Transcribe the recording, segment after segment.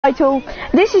Title.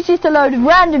 This is just a load of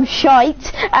random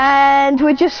shite and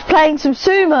we're just playing some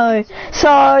sumo.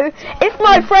 So if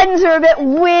my friends are a bit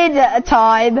weird at a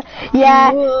time, yeah,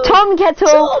 Tom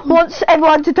Kettle wants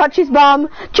everyone to touch his bum,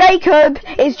 Jacob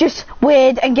is just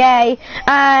weird and gay,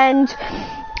 and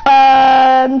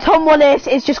Tom Wallace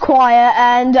is just quiet,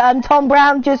 and Tom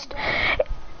Brown just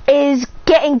is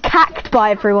getting cacked by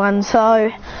everyone,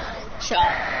 so shut up.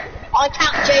 I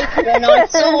capped Jacob and I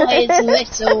saw his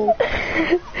little...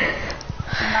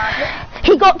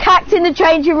 He got cacked in the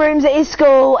changing rooms at his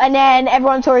school and then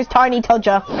everyone saw his tiny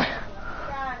todger.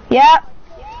 Yeah.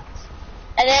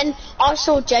 And then I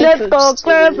saw Jacob's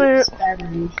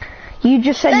You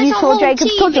just said you saw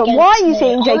Jacob's todger. Why are you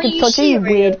seeing Jacob's todger, you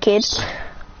weird kid?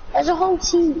 There's a whole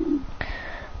team.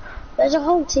 There's a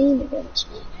whole team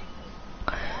against me.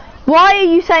 Why are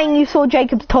you saying you saw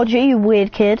Jacob's todger, you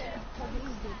weird kid?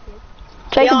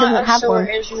 Jacob doesn't have one.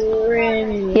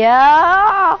 Really...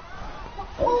 Yeah.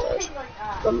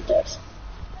 I'm dead.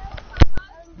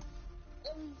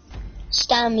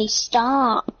 Stanley,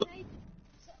 stop.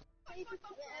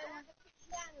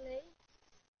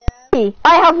 I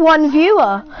have one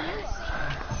viewer.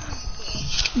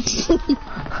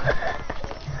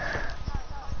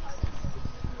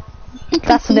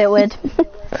 That's a bit weird.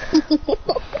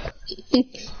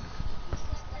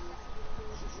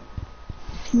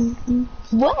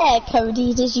 Where,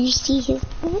 Cody, did you see his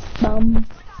bum?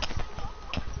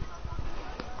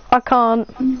 I can't.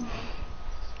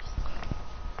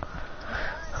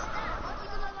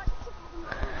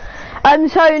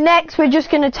 So next we're just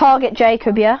gonna target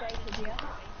Jacob, yeah?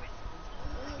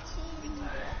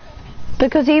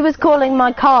 Because he was calling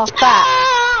my car fat.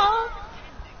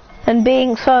 And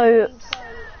being so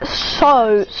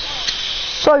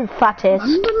fattest.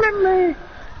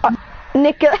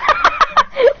 Nicola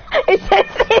it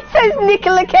says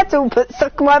Nicola Kettle, but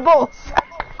suck my balls.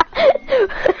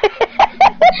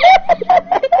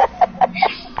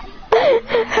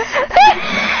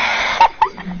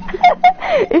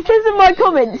 It says in my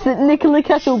comments that Nicola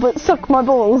Kettle, but suck my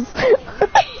balls.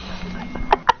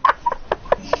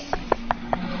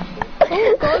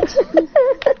 Oh God.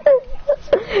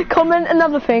 Comment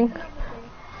another thing.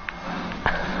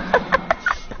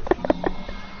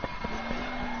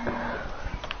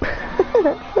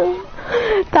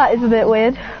 That is a bit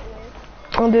weird.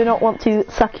 I do not want to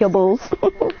suck your balls.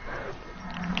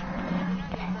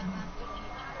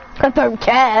 I don't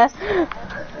care.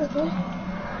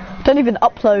 Don't even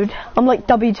upload. I'm like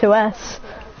W2S.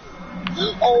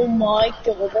 Oh my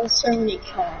God, there's so many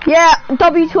cars. Yeah,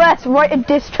 W2S, write a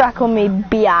diss track on me,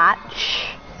 biatch.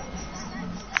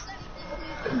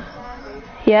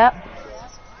 Yep.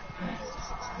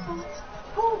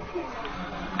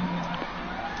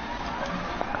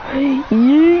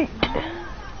 Yeet.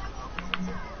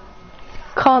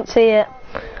 Can't see it.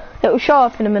 It will show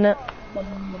up in a minute.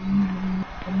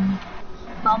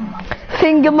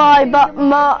 Finger my bum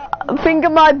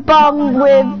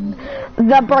with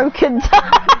the broken toe.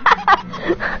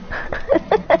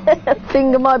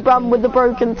 Finger my bum with the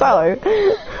broken toe.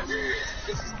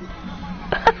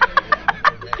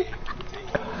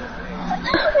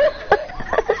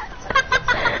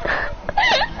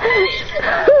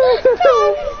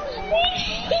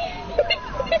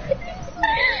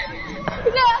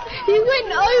 You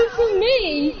went over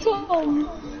me, Tom.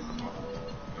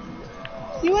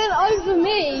 You went over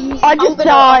me. I just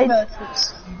died.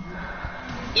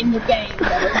 In the game, though.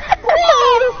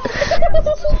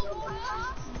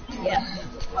 Yeah,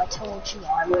 I told you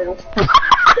I will.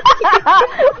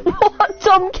 What,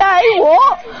 Tom K?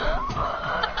 What?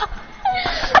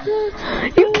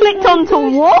 You clicked onto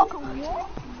what?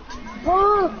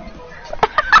 What?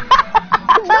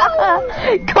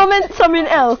 Comment something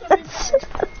else.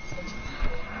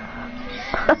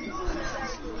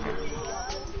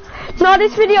 No,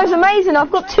 this video's amazing. I've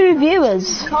got 2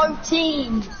 viewers.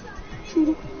 Co-team.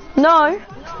 No.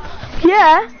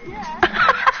 Yeah.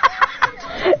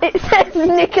 It says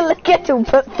Nicola Kettle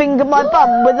put finger my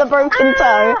bum with a broken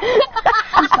toe.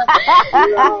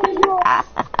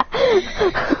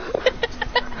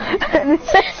 And it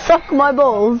says suck my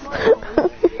balls.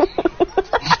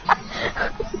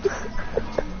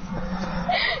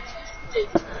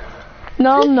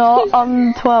 No, I'm not.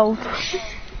 I'm 12.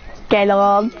 Gay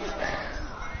lads.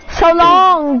 So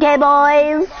long, gay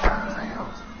boys.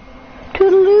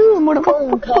 Toodaloo,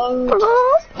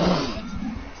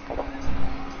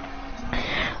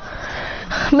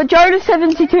 Majority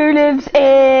 72 lives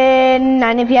in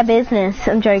none of your business.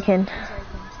 I'm joking.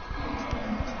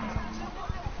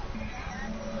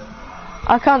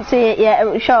 I can't see it yet. It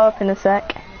will show up in a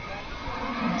sec.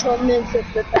 Tom is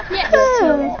at the back.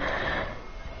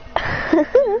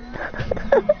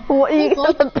 What are you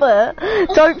gonna put?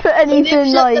 Don't put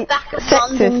anything like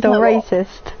sexist or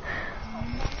racist.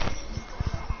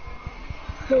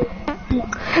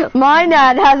 My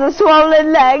nan has a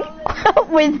swollen leg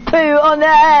with poo on her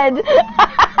head.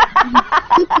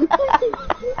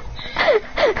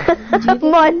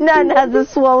 My nan has a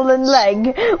swollen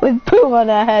leg with poo on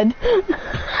her head.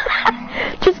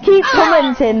 Just keep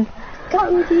commenting.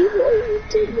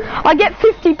 I get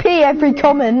 50p every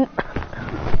comment.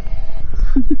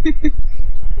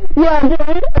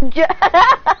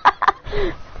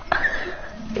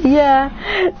 Yeah,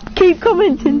 keep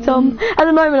commenting, Tom. At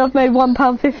the moment I've made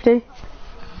 £1.50.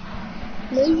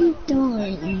 No you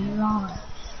don't, you lie.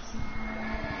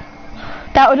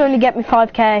 That would only get me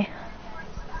 5k.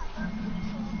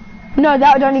 No,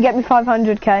 that would only get me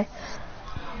 500k.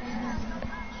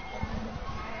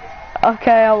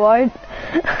 Okay, I won't.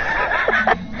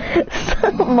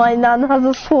 My nan has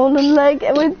a swollen leg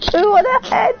with poo on her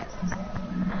head.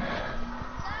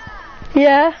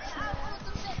 Yeah.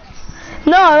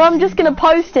 No, I'm just gonna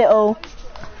post it all.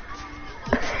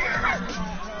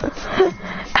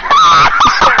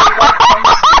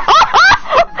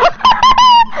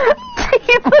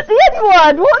 You put the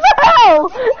N-word, what the hell?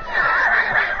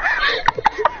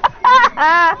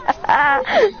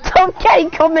 Tom K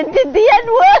commented the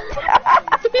N-word.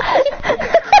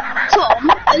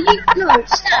 Tom, are you, no,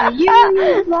 Stan,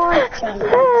 you like it?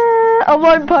 I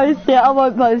won't post it, I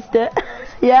won't post it.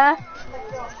 Yeah?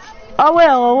 I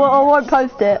will, I won't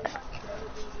post it.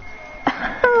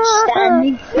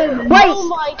 Wait,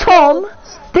 oh Tom,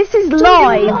 this is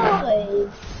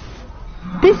live.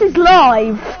 This is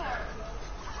live.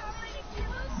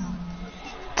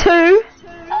 2.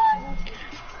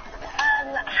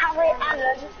 Harry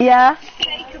Allen. Yeah.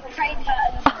 Jacob Crater.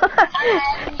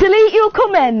 Delete your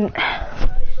comment.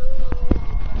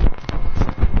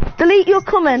 Delete your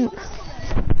comment.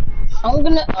 I'm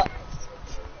gonna.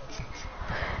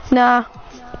 Nah.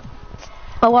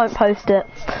 I won't post it.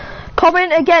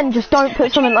 Comment again, just don't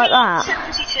put something like that.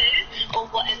 72, or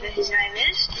whatever his name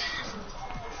is.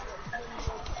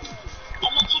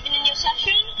 I'm not even in your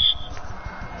session.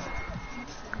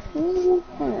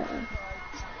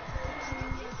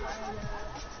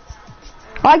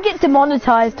 I get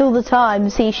demonetized all the time.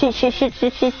 See, shit.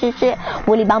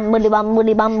 Willy bum.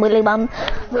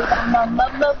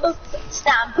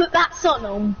 Stan, put that song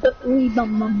on. Willy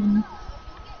bum.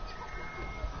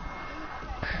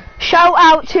 Shout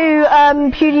out to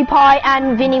PewDiePie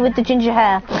and Vinny with the ginger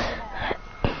hair.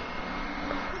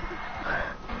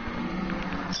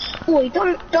 Boy,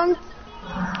 don't.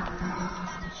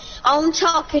 I'm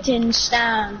targeting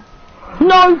Stan.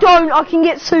 No, don't. I can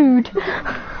get sued.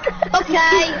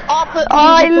 Okay, I'll put.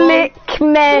 I lick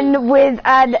men with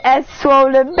an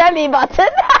swollen belly button.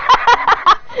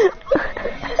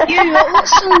 What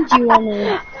song do you want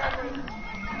to?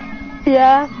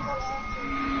 Yeah.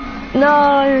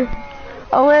 No.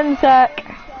 I win sec.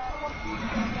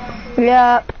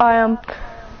 Yep, I am.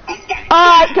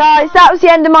 Alright guys, that was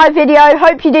the end of my video.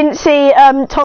 Hope you didn't see Tom